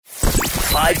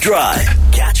5 Drive.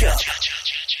 Catch up.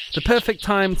 The perfect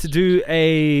time to do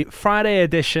a Friday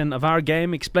edition of our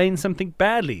game, Explain Something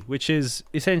Badly, which is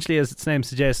essentially, as its name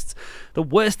suggests, the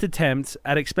worst attempt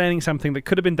at explaining something that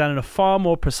could have been done in a far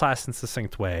more precise and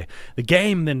succinct way. The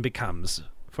game then becomes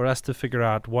for us to figure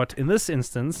out what, in this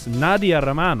instance, Nadia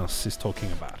Romanos is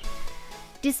talking about.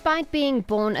 Despite being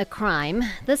born a crime,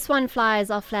 this one flies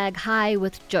our flag high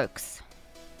with jokes.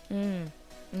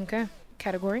 Okay.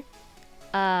 Category?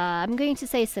 I'm going to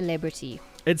say celebrity.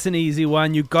 It's an easy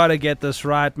one. You gotta get this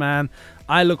right, man.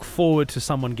 I look forward to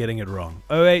someone getting it wrong.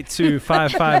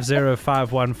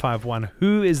 082-550-5151.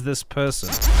 Who is this person?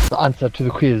 The answer to the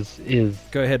quiz is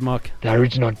Go ahead, Mark. the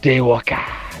original Daywalker,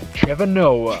 Trevor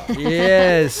Noah.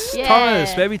 Yes. Yeah.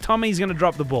 Thomas. Maybe Tommy's gonna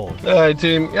drop the ball. Hey,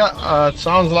 team. Yeah, it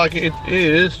sounds like it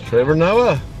is Trevor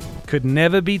Noah. Could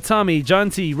never be Tommy. John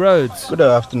T. Rhodes. Good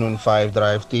afternoon, 5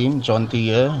 Drive team. John T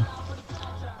here.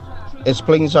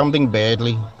 Explain something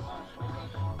badly.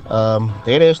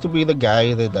 There has to be the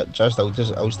guy that just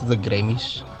hosted the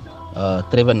Grammys.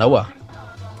 Trevor Noah.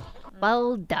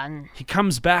 Well done. He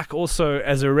comes back also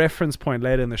as a reference point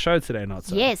later in the show today, not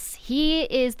so? Yes, he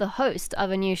is the host of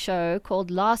a new show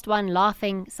called Last One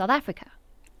Laughing South Africa.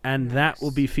 And that will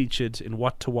be featured in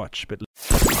What to Watch. But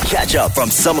Catch up from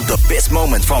some of the best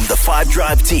moments from the 5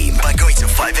 Drive team by going to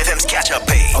 5FM's catch up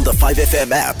page on the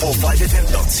 5FM app or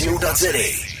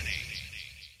 5FM.co.za.